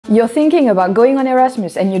You're thinking about going on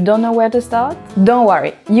Erasmus and you don't know where to start? Don't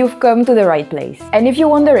worry, you've come to the right place. And if you're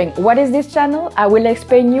wondering, what is this channel? I will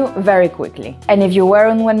explain you very quickly. And if you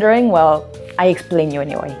weren't wondering, well, I explain you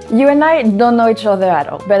anyway. You and I don't know each other at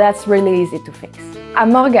all, but that's really easy to fix.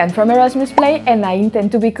 I'm Morgan from Erasmus Play, and I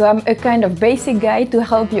intend to become a kind of basic guide to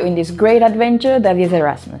help you in this great adventure that is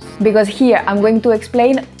Erasmus. Because here I'm going to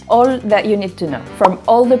explain all that you need to know, from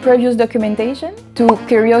all the previous documentation to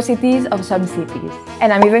curiosities of some cities.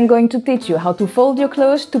 And I'm even going to teach you how to fold your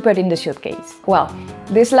clothes to put in the suitcase. Well,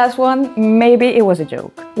 this last one, maybe it was a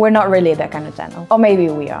joke. We're not really that kind of channel. Or maybe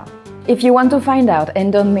we are. If you want to find out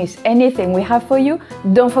and don't miss anything we have for you,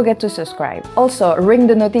 don't forget to subscribe. Also, ring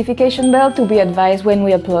the notification bell to be advised when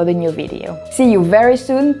we upload a new video. See you very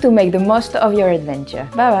soon to make the most of your adventure.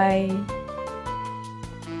 Bye bye!